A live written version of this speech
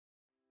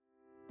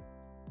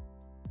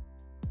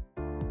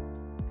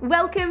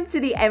Welcome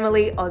to the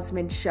Emily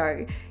Osmond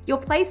Show, your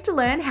place to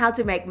learn how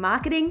to make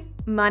marketing,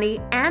 money,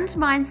 and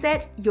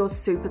mindset your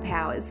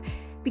superpowers.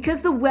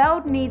 Because the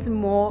world needs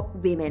more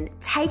women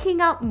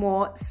taking up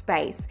more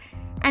space.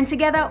 And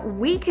together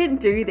we can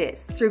do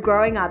this through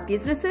growing our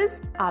businesses,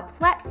 our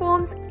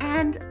platforms,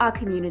 and our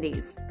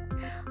communities.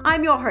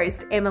 I'm your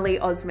host, Emily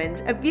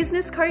Osmond, a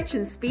business coach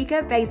and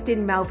speaker based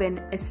in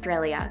Melbourne,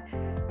 Australia.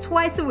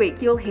 Twice a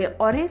week, you'll hear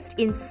honest,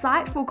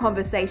 insightful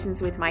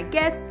conversations with my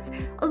guests,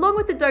 along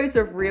with a dose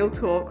of real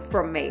talk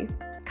from me.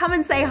 Come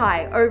and say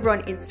hi over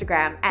on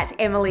Instagram at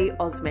Emily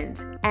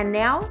Osmond. And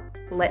now,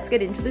 let's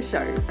get into the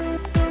show.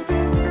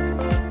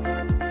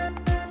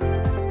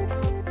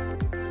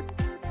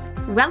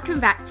 Welcome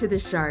back to the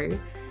show.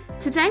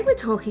 Today we're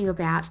talking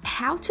about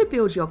how to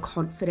build your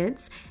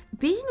confidence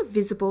being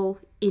visible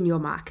in your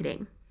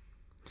marketing.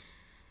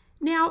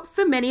 Now,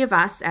 for many of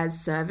us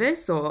as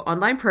service or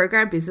online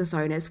program business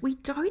owners, we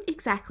don't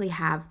exactly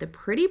have the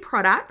pretty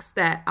products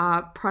that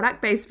our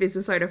product-based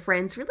business owner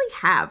friends really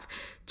have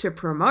to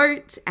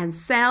promote and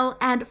sell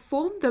and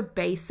form the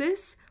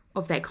basis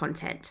of their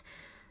content.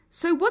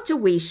 So what do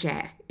we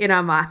share in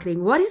our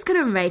marketing? What is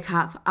going to make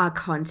up our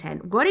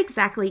content? What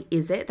exactly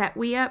is it that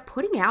we are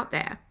putting out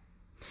there?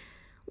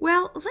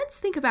 Well, let's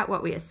think about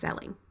what we are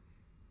selling.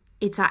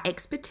 It's our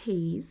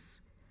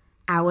expertise,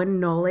 our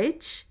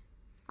knowledge,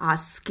 our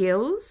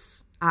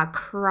skills, our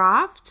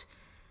craft,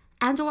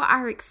 and or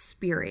our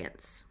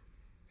experience.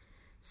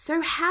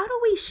 So how do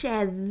we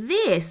share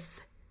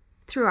this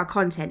through our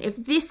content? If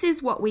this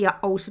is what we are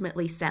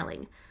ultimately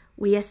selling,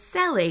 we are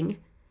selling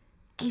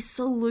a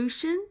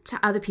solution to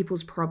other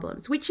people's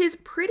problems, which is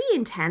pretty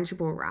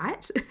intangible,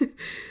 right?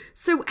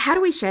 So how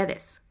do we share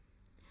this?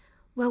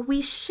 Well,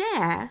 we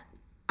share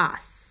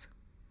us,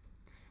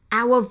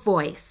 our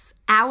voice,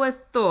 our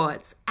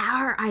thoughts,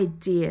 our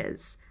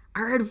ideas,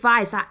 our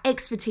advice, our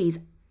expertise,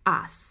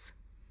 us.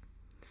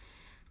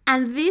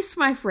 And this,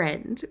 my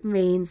friend,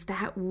 means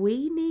that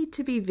we need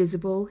to be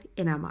visible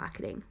in our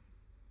marketing.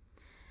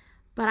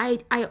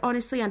 But I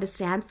honestly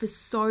understand for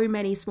so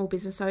many small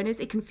business owners,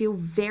 it can feel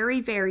very,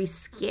 very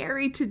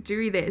scary to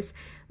do this,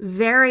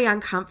 very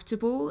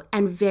uncomfortable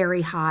and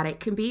very hard. It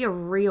can be a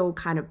real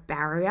kind of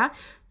barrier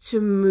to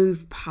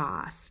move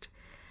past.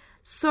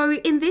 So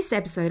in this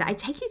episode, I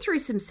take you through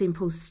some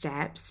simple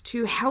steps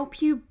to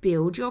help you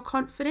build your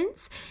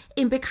confidence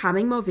in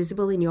becoming more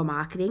visible in your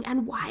marketing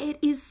and why it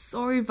is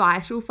so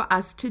vital for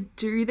us to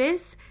do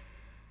this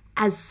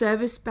as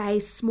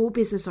service-based small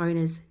business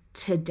owners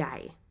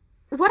today.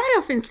 What I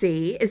often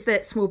see is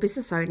that small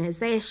business owners,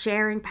 they are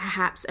sharing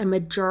perhaps a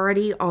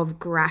majority of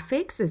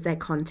graphics as their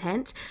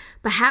content.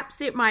 Perhaps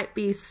it might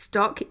be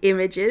stock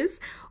images,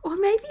 or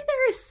maybe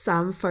there are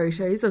some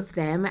photos of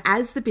them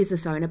as the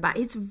business owner, but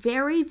it's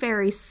very,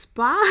 very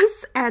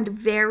sparse and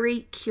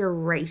very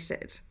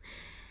curated.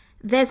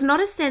 There's not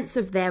a sense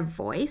of their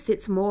voice.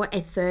 It's more a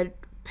third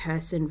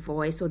person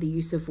voice or the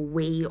use of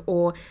we,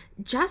 or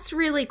just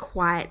really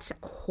quite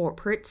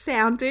corporate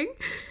sounding.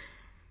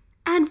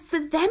 And for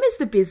them as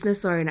the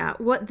business owner,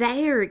 what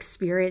they are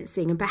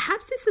experiencing, and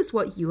perhaps this is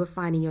what you are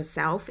finding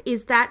yourself,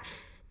 is that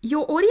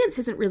your audience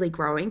isn't really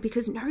growing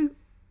because no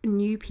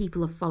new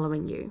people are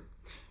following you.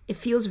 It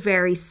feels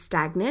very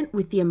stagnant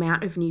with the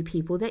amount of new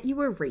people that you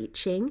are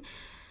reaching.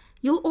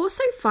 You'll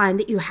also find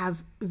that you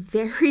have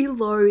very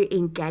low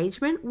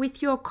engagement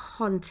with your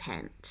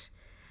content.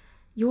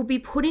 You'll be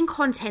putting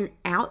content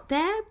out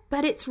there,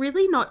 but it's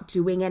really not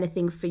doing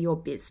anything for your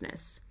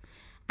business.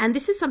 And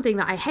this is something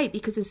that I hate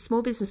because as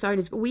small business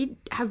owners, we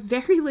have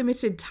very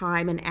limited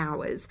time and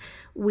hours.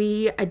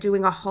 We are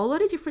doing a whole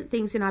lot of different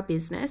things in our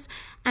business.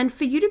 And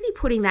for you to be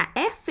putting that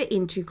effort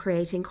into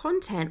creating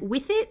content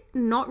with it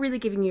not really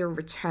giving you a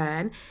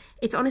return,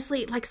 it's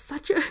honestly like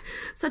such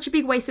a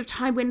big waste of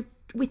time when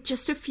with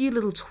just a few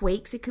little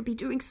tweaks, it could be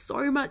doing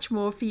so much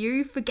more for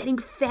you, for getting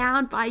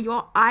found by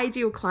your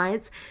ideal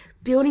clients,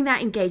 building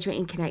that engagement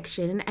and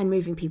connection and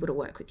moving people to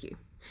work with you.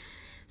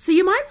 So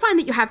you might find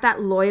that you have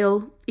that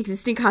loyal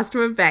existing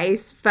customer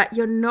base, but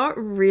you're not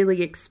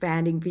really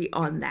expanding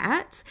beyond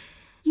that.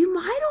 You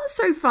might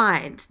also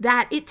find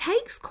that it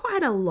takes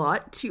quite a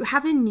lot to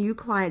have a new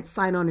client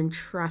sign on and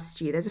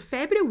trust you. There's a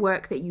fair bit of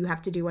work that you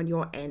have to do on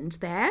your end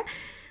there.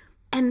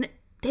 And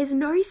there's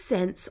no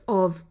sense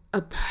of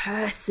a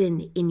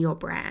person in your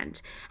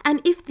brand.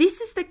 And if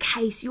this is the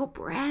case, your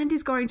brand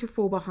is going to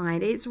fall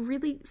behind. It's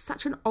really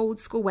such an old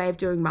school way of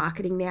doing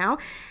marketing now.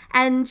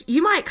 And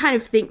you might kind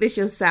of think this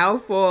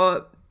yourself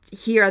or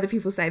hear other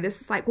people say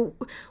this. It's like, well,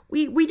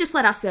 we just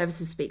let our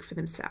services speak for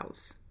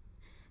themselves.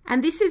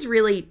 And this is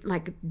really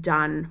like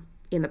done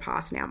in the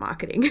past now,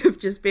 marketing, of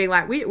just being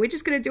like, we're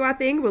just going to do our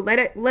thing. We'll let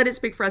it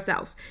speak for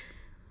ourselves.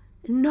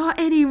 Not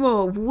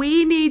anymore.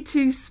 We need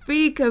to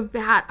speak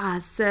about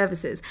our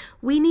services.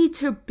 We need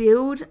to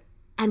build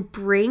and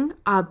bring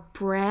our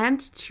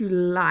brand to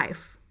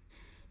life.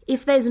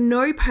 If there's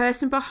no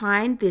person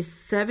behind this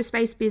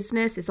service-based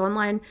business, this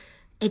online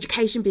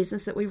education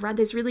business that we run,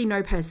 there's really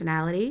no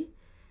personality.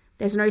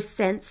 There's no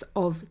sense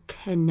of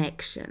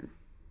connection.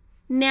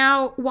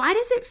 Now, why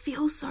does it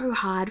feel so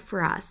hard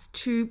for us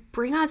to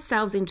bring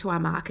ourselves into our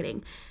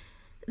marketing?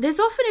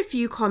 There's often a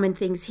few common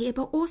things here,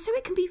 but also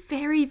it can be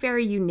very,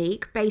 very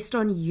unique based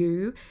on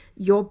you,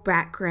 your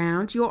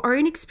background, your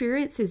own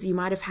experiences you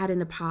might have had in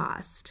the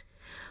past.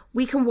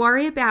 We can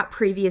worry about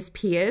previous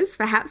peers,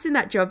 perhaps in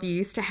that job you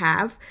used to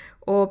have,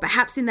 or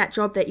perhaps in that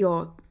job that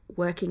you're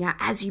working at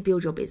as you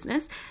build your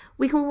business.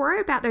 We can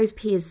worry about those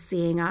peers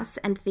seeing us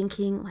and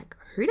thinking, like,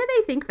 who do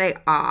they think they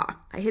are?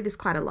 I hear this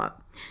quite a lot.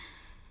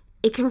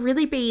 It can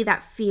really be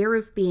that fear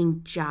of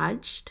being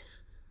judged,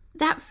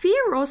 that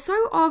fear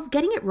also of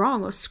getting it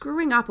wrong or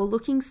screwing up or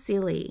looking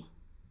silly.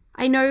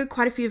 I know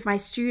quite a few of my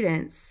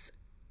students,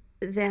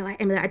 they're like,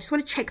 Emily, I just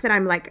want to check that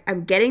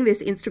I'm getting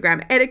this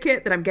Instagram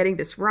etiquette, that I'm getting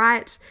this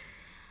right.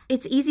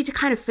 It's easy to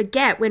kind of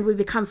forget when we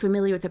become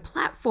familiar with a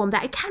platform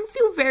that it can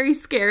feel very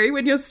scary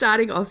when you're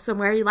starting off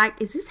somewhere. You're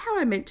like, is this how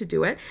I meant to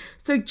do it?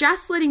 So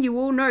just letting you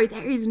all know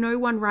there is no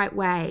one right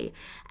way.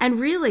 And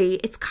really,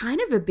 it's kind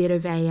of a bit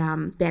of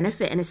a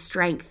benefit and a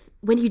strength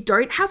when you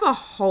don't have a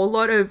whole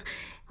lot of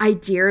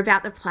idea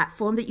about the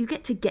platform, that you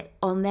get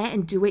on there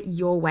and do it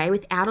your way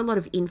without a lot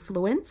of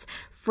influence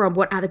from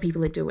what other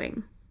people are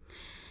doing.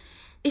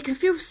 It can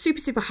feel super,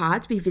 super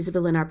hard to be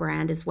visible in our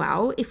brand as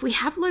well. If we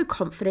have low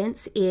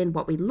confidence in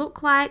what we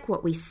look like,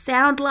 what we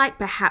sound like,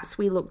 perhaps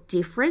we look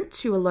different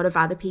to a lot of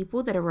other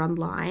people that are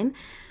online.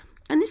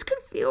 And this can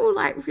feel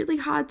like really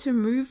hard to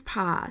move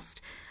past.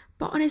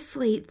 But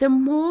honestly, the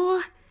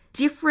more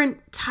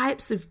different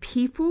types of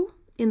people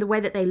in the way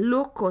that they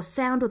look or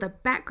sound or their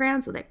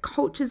backgrounds or their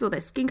cultures or their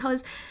skin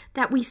colors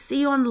that we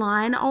see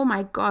online, oh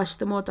my gosh,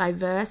 the more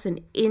diverse and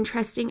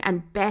interesting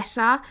and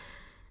better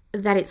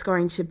that it's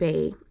going to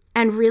be.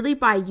 And really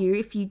by you,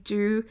 if you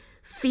do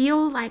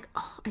feel like,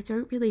 oh, I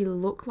don't really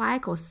look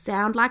like or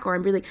sound like, or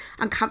I'm really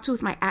uncomfortable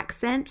with my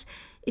accent,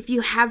 if you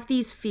have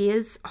these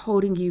fears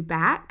holding you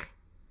back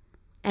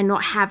and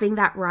not having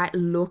that right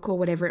look or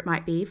whatever it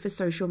might be for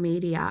social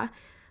media,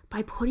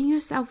 by putting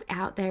yourself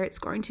out there, it's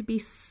going to be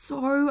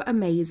so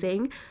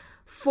amazing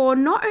for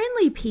not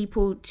only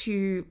people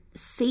to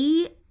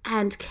see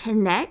and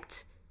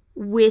connect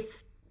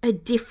with a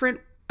different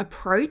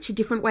approach, a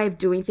different way of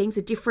doing things,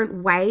 a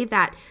different way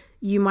that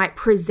you might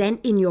present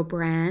in your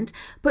brand,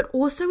 but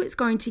also it's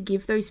going to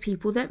give those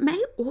people that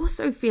may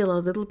also feel a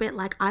little bit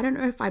like, I don't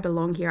know if I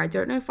belong here. I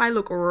don't know if I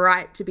look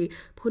right to be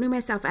putting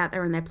myself out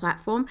there on their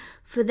platform,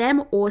 for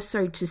them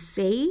also to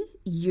see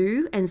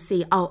you and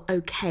see, oh,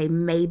 okay,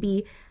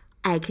 maybe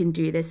I can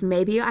do this.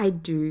 Maybe I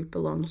do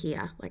belong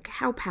here. Like,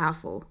 how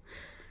powerful.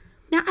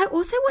 Now, I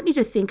also want you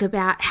to think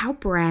about how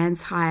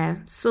brands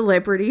hire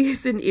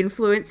celebrities and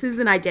influencers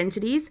and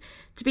identities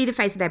to be the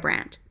face of their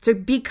brand. So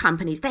big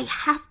companies, they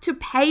have to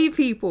pay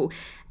people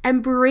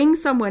and bring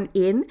someone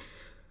in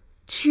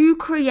to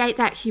create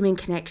that human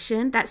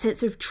connection, that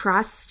sense of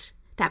trust,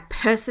 that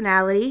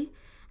personality,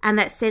 and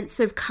that sense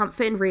of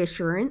comfort and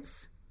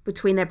reassurance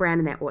between their brand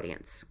and their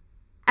audience.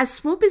 As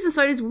small business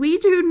owners, we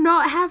do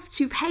not have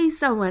to pay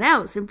someone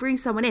else and bring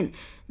someone in.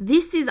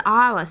 This is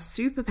our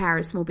superpower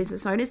as small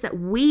business owners, that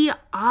we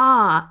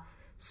are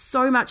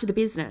so much of the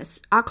business.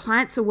 Our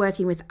clients are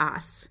working with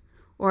us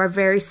or a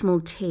very small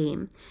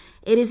team.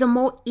 It is a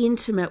more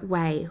intimate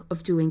way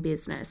of doing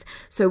business.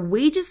 So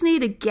we just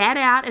need to get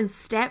out and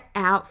step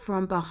out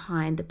from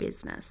behind the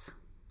business.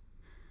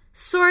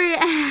 So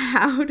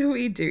how do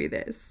we do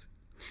this?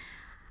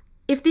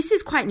 If this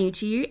is quite new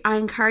to you, I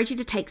encourage you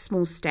to take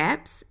small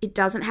steps. It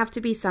doesn't have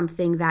to be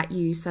something that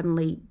you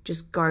suddenly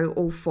just go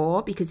all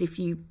for, because if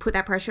you put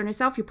that pressure on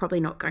yourself, you're probably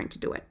not going to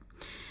do it.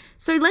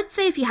 So let's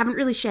say if you haven't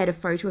really shared a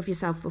photo of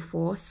yourself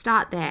before,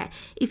 start there.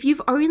 If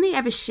you've only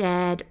ever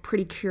shared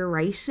pretty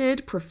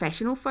curated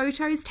professional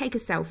photos, take a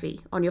selfie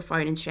on your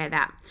phone and share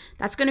that.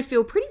 That's going to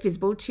feel pretty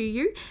visible to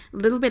you, a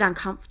little bit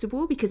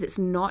uncomfortable because it's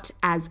not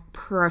as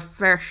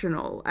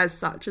professional as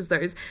such as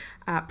those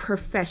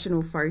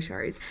professional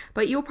photos.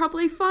 But you'll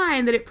probably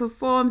find that it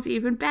performs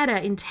even better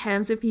in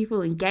terms of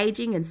people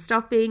engaging and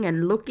stopping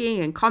and looking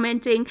and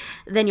commenting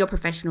than your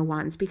professional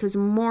ones, because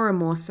more and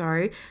more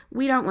so,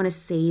 we don't want to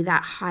see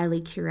that highly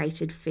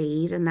curated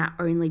feed and that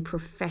only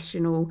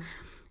professional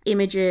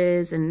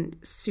images and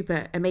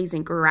super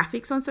amazing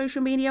graphics on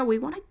social media. We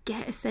want to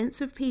get a sense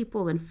of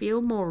people and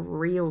feel more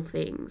real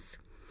things.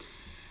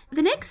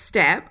 The next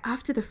step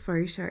after the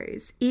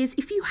photos is,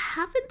 if you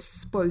haven't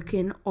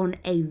spoken on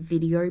a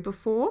video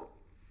before,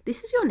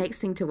 this is your next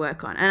thing to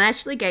work on. And I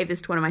actually gave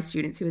this to one of my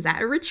students who was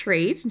at a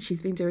retreat, and she's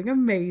been doing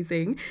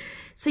amazing.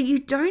 So you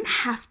don't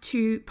have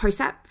to post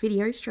that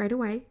video straight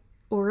away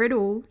or at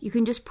all. You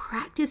can just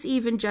practice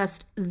even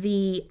just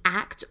the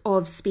act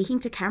of speaking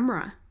to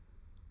camera,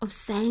 of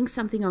saying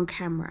something on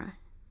camera.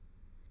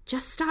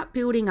 Just start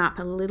building up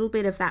a little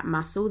bit of that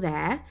muscle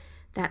there,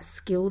 that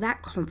skill,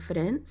 that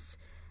confidence.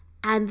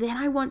 And then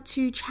I want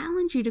to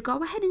challenge you to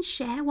go ahead and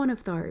share one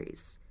of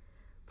those.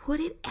 Put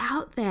it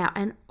out there.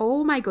 And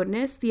oh my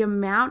goodness, the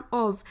amount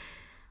of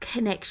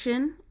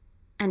connection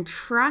and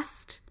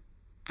trust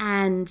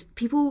and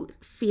people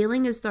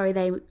feeling as though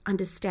they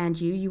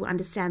understand you, you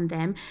understand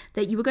them,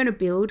 that you were going to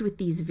build with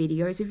these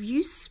videos of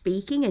you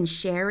speaking and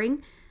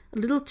sharing a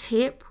little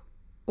tip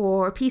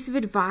or a piece of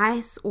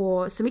advice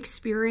or some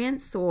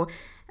experience or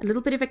a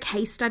little bit of a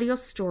case study or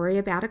story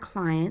about a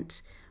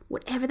client.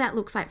 Whatever that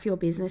looks like for your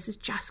business is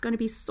just going to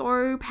be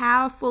so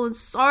powerful and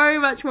so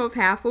much more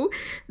powerful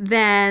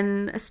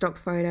than a stock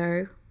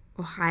photo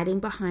or hiding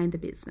behind the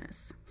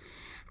business.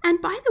 And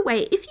by the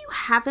way, if you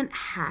haven't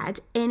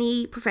had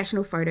any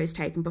professional photos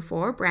taken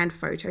before, a brand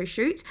photo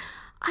shoot,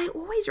 I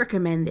always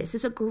recommend this.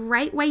 It's a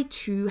great way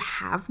to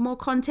have more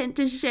content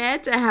to share,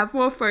 to have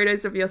more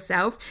photos of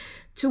yourself,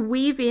 to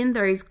weave in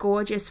those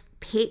gorgeous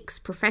pics,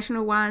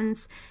 professional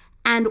ones,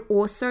 and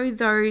also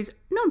those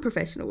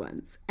non-professional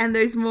ones, and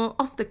those more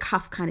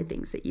off-the-cuff kind of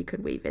things that you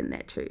can weave in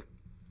there too.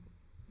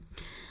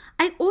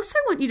 I also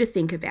want you to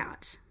think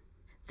about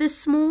the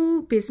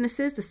small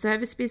businesses, the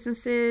service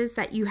businesses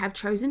that you have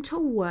chosen to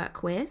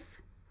work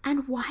with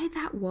and why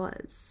that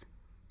was.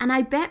 And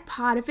I bet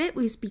part of it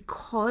was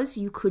because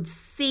you could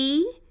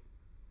see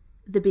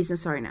the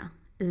business owner.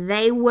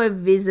 They were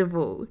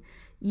visible.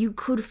 You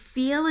could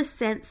feel a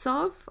sense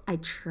of, I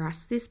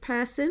trust this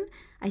person.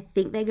 I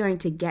think they're going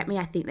to get me.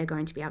 I think they're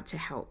going to be able to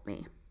help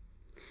me.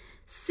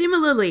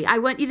 Similarly, I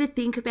want you to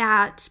think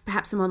about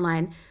perhaps some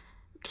online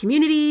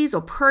communities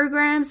or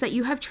programs that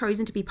you have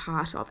chosen to be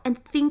part of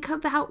and think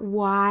about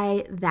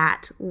why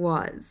that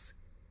was.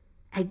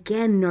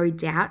 Again, no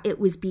doubt it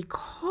was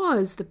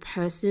because the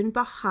person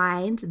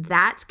behind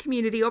that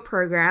community or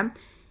program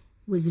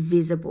was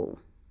visible.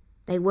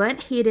 They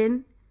weren't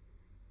hidden.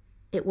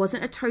 It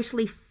wasn't a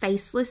totally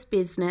faceless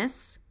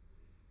business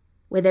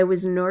where there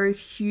was no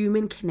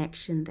human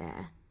connection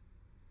there.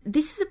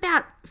 This is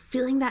about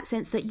feeling that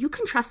sense that you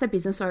can trust the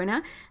business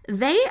owner.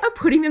 They are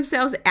putting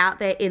themselves out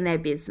there in their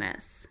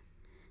business.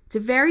 It's a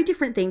very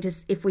different thing to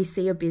if we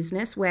see a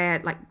business where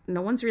like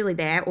no one's really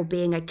there or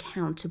being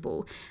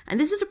accountable. And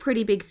this is a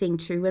pretty big thing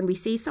too. When we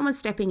see someone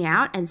stepping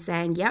out and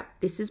saying, yep,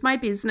 this is my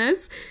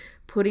business,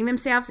 putting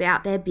themselves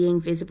out there,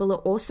 being visible,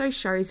 it also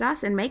shows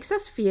us and makes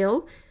us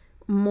feel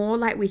more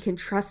like we can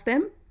trust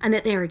them and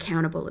that they're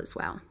accountable as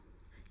well.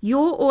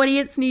 Your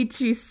audience need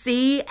to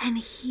see and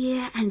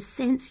hear and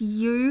sense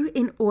you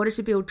in order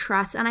to build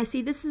trust. And I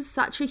see this as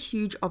such a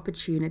huge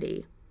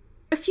opportunity.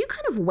 A few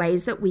kind of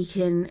ways that we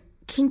can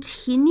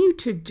continue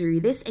to do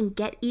this and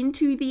get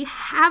into the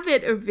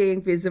habit of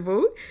being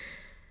visible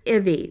are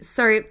these.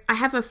 So I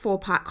have a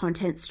 4-part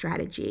content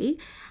strategy,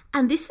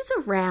 and this is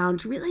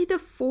around really the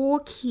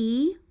 4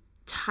 key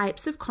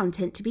types of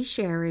content to be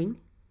sharing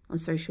on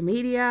social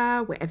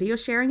media, wherever you're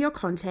sharing your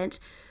content,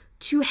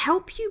 to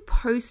help you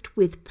post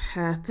with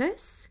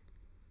purpose,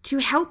 to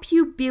help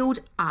you build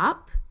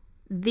up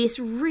this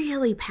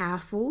really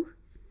powerful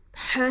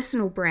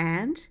personal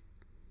brand,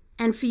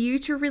 and for you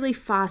to really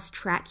fast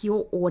track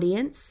your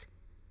audience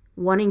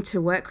wanting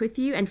to work with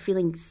you and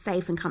feeling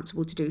safe and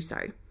comfortable to do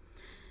so.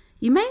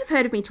 You may have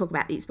heard of me talk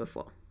about these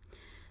before.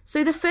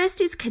 So the first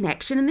is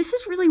connection, and this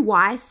is really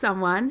why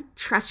someone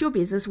trusts your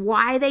business,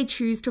 why they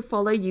choose to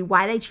follow you,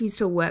 why they choose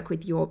to work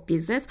with your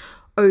business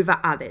over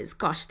others.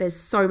 Gosh, there's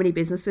so many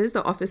businesses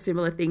that offer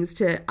similar things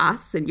to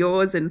us and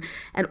yours and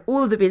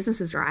all of the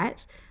businesses,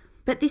 right?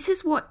 But this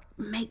is what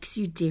makes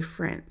you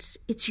different.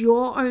 It's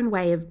your own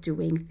way of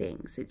doing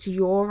things. It's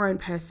your own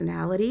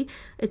personality.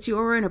 It's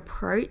your own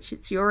approach.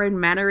 It's your own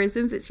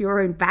mannerisms. It's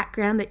your own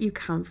background that you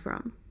come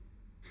from.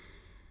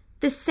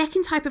 The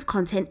second type of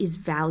content is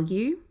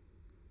value.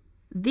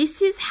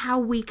 This is how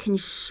we can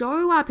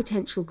show our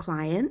potential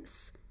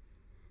clients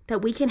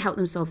that we can help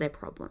them solve their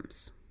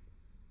problems.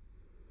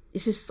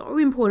 This is so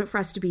important for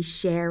us to be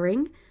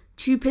sharing,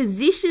 to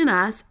position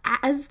us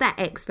as that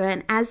expert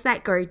and as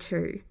that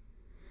go-to.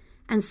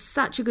 And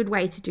such a good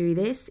way to do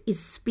this is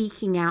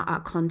speaking out our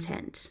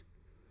content.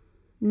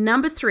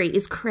 Number 3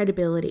 is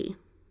credibility.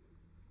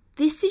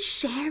 This is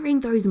sharing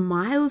those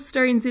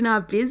milestones in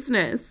our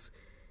business.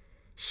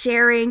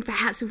 Sharing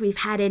perhaps if we've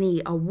had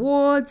any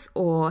awards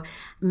or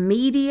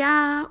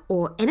media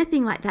or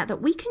anything like that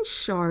we can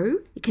show.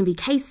 It can be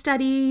case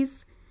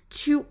studies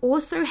to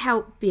also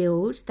help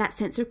build that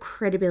sense of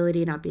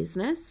credibility in our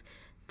business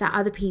that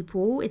other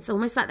people, it's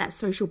almost like that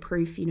social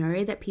proof,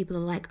 that people are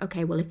like,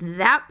 okay, well, if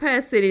that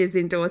person is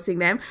endorsing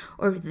them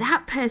or if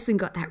that person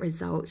got that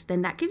result,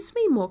 then that gives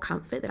me more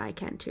comfort that I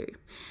can too.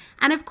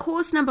 And of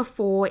course, number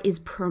 4 is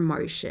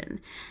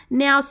promotion.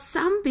 Now,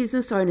 some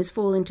business owners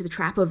fall into the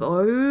trap of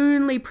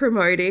only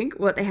promoting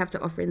what they have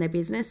to offer in their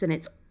business, and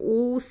it's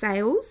all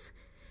sales.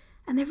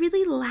 And they're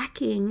really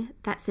lacking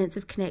that sense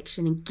of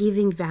connection and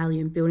giving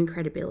value and building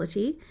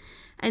credibility.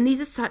 And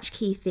these are such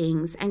key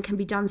things and can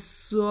be done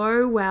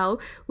so well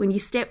when you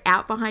step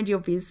out behind your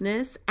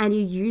business and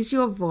you use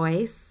your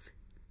voice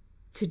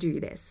to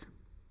do this.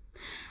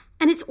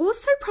 And it's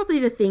also probably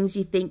the things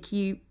you think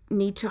you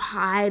need to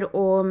hide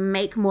or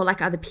make more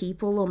like other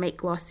people or make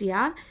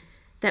glossier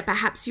that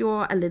perhaps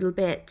you're a little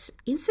bit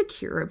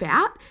insecure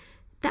about,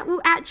 that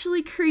will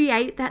actually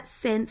create that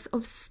sense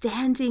of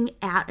standing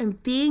out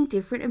and being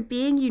different and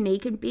being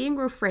unique and being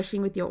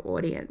refreshing with your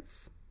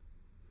audience.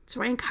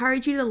 So I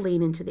encourage you to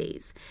lean into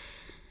these.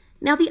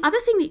 Now, the other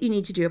thing that you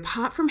need to do,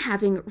 apart from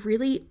having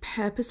really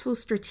purposeful,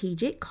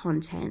 strategic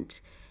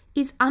content,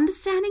 is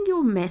understanding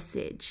your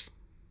message.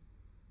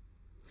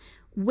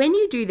 When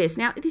you do this,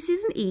 now this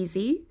isn't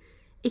easy.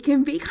 It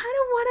can be kind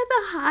of one of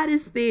the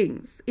hardest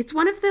things. It's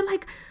one of the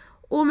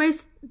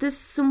almost the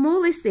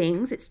smallest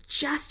things. It's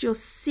just your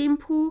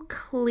simple,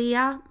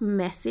 clear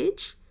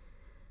message,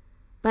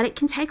 but it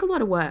can take a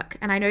lot of work.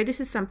 And I know this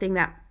is something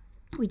that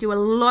we do a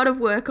lot of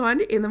work on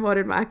in the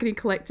Modern Marketing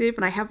Collective,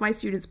 and I have my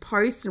students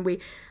post and we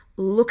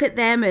look at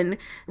them and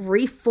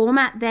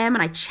reformat them,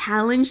 and I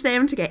challenge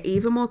them to get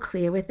even more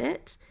clear with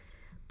it.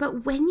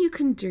 But when you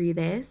can do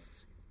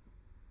this,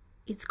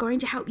 it's going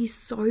to help you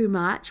so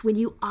much when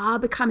you are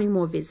becoming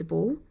more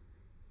visible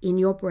in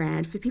your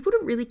brand for people to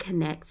really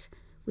connect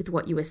with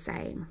what you are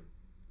saying.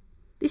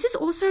 This is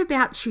also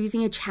about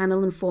choosing a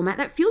channel and format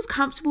that feels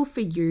comfortable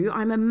for you.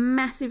 I'm a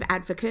massive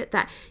advocate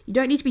that you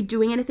don't need to be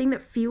doing anything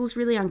that feels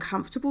really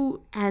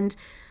uncomfortable and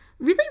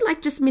really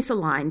just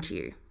misaligned to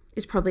you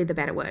is probably the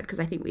better word,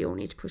 because I think we all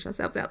need to push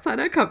ourselves outside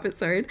our comfort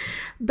zone.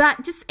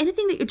 But just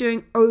anything that you're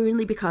doing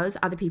only because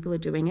other people are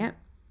doing it.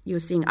 You're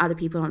seeing other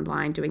people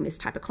online doing this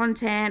type of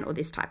content or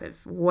this type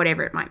of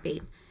whatever it might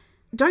be.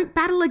 Don't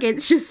battle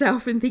against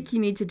yourself and think you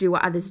need to do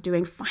what others are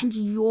doing. Find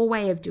your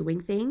way of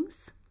doing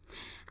things.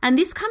 And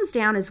this comes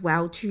down as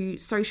well to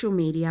social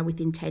media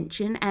with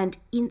intention and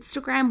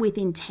Instagram with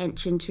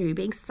intention too,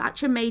 being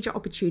such a major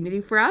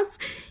opportunity for us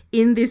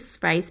in this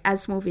space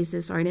as small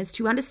business owners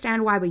to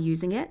understand why we're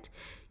using it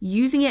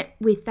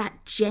with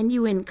that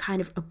genuine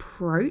kind of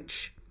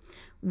approach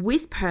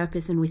with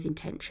purpose and with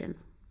intention.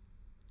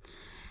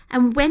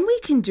 And when we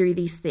can do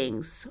these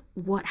things,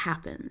 what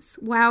happens?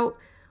 Well,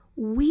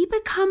 we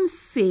become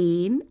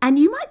seen, and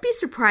you might be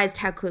surprised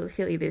how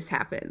quickly this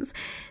happens,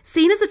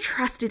 seen as a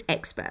trusted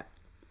expert.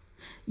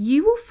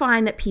 You will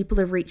find that people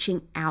are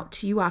reaching out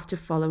to you after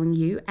following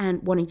you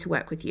and wanting to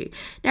work with you.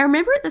 Now,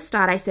 remember at the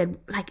start I said,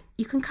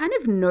 you can kind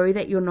of know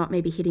that you're not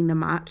maybe hitting the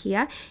mark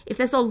here if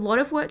there's a lot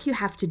of work you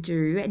have to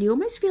do and you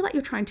almost feel like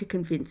you're trying to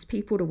convince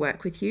people to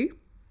work with you.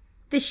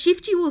 The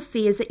shift you will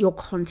see is that your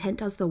content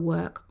does the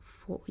work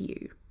for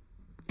you.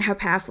 How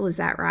powerful is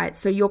that, right?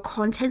 So your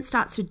content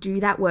starts to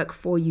do that work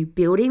for you,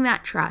 building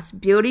that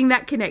trust, building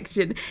that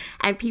connection,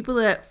 and people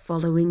are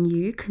following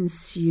you,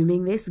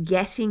 consuming this,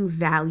 getting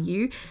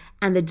value,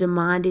 and the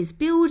demand is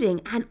building.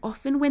 And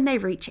often when they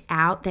reach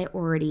out, they're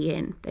already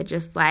in. They're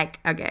just like,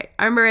 okay,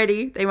 I'm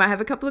ready. They might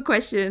have a couple of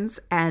questions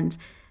and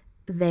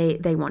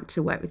they want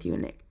to work with you,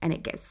 and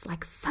it gets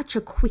such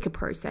a quicker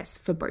process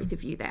for both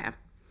of you there.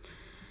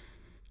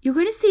 You're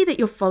going to see that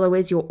your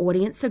followers, your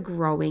audience are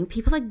growing.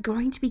 People are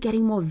going to be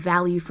getting more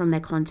value from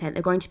their content.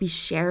 They're going to be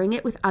sharing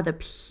it with other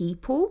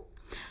people.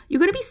 You're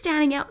going to be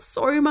standing out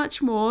so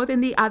much more than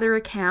the other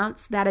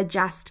accounts that are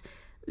just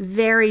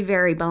very,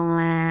 very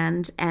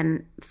bland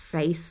and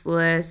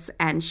faceless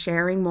and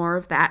sharing more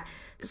of that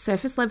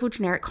surface level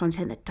generic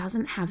content that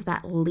doesn't have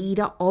that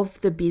leader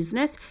of the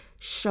business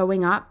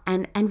showing up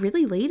and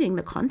really leading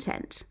the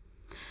content.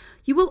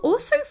 You will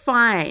also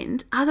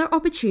find other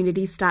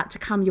opportunities start to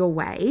come your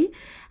way.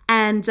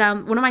 And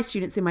one of my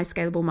students in my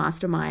Scalable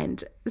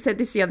Mastermind said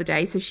this the other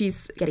day. So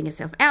she's getting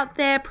herself out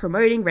there,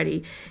 getting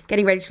ready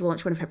to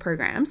launch one of her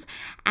programs.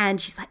 And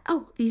she's like,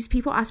 oh, these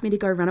people asked me to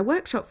go run a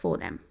workshop for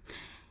them.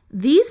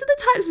 These are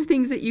the types of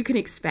things that you can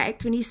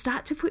expect when you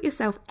start to put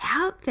yourself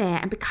out there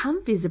and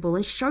become visible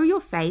and show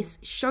your face,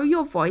 show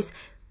your voice,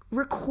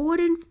 record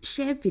and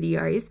share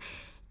videos,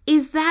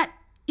 is that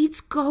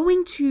it's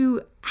going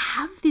to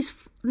have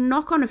this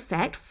knock-on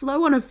effect,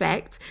 flow-on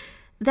effect,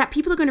 that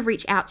people are going to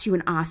reach out to you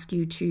and ask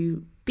you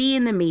to be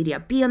in the media,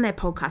 be on their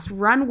podcast,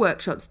 run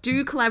workshops,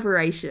 do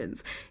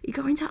collaborations. You're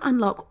going to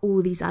unlock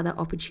all these other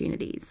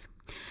opportunities.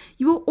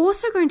 You are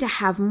also going to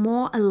have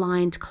more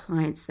aligned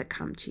clients that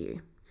come to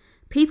you.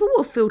 People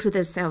will filter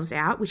themselves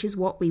out, which is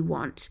what we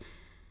want.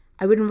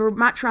 I would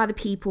much rather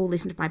people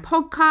listen to my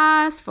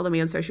podcast, follow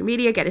me on social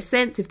media, get a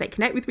sense if they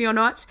connect with me or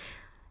not,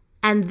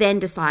 and then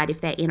decide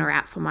if they're in or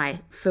out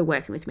for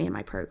working with me in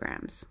my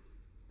programs.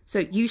 So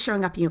you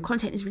showing up in your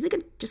content is really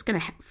just going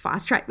to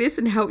fast track this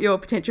and help your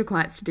potential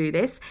clients to do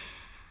this.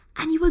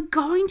 And you are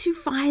going to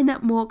find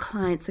that more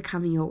clients are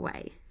coming your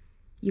way.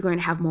 You're going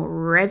to have more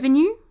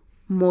revenue,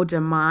 more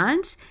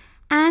demand.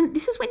 And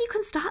this is when you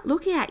can start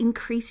looking at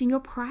increasing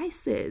your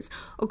prices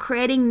or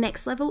creating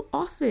next level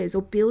offers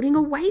or building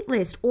a wait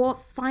list or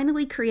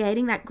finally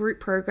creating that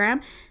group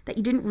program that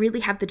you didn't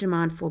really have the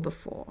demand for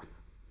before.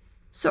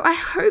 So I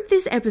hope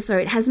this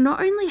episode has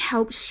not only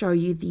helped show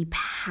you the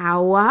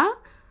power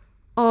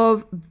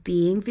of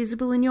being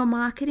visible in your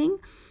marketing,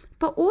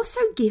 but also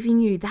giving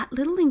you that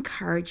little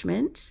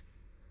encouragement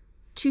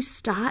to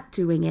start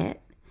doing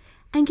it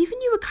and giving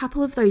you a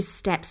couple of those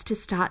steps to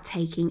start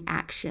taking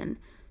action.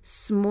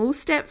 Small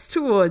steps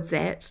towards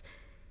it.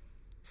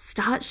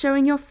 Start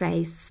showing your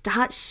face,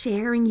 start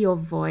sharing your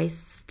voice,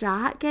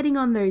 start getting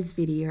on those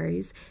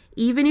videos,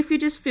 even if you're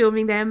just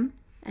filming them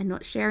and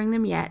not sharing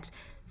them yet.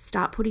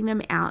 Start putting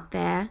them out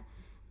there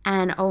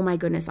And oh my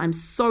goodness, I'm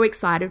so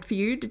excited for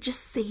you to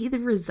just see the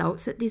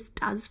results that this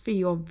does for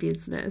your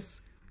business.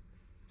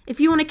 If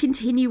you want to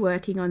continue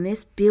working on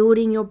this,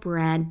 building your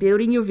brand,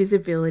 building your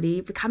visibility,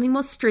 becoming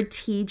more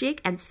strategic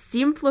and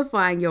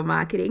simplifying your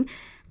marketing,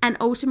 and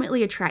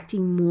ultimately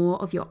attracting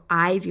more of your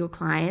ideal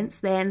clients,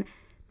 then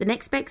the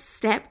next best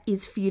step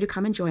is for you to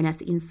come and join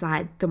us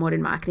inside the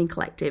Modern Marketing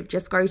Collective.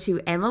 Just go to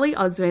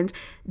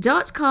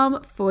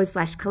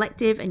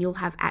emilyosmond.com/collective and you'll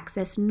have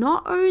access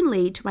not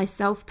only to my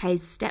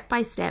self-paced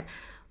step-by-step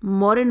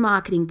modern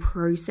marketing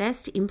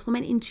process to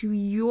implement into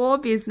your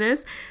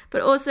business, but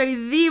also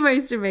the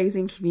most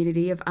amazing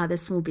community of other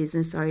small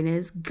business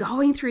owners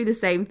going through the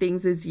same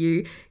things as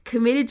you,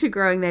 committed to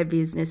growing their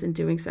business and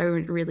doing so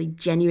in a really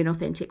genuine,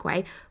 authentic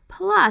way.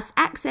 Plus,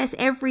 access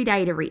every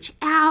day to reach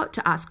out,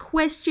 to ask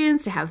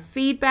questions, to have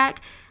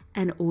feedback,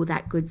 and all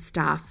that good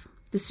stuff.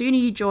 The sooner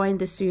you join,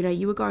 the sooner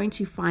you are going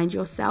to find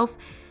yourself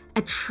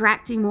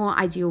attracting more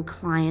ideal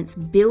clients,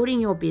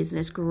 building your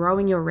business,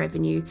 growing your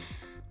revenue,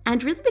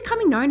 and really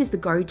becoming known as the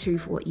go-to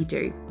for what you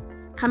do.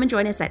 Come and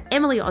join us at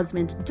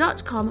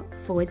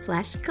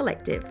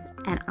emilyosmond.com/collective,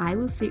 and I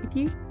will speak with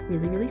you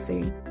really, really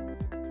soon.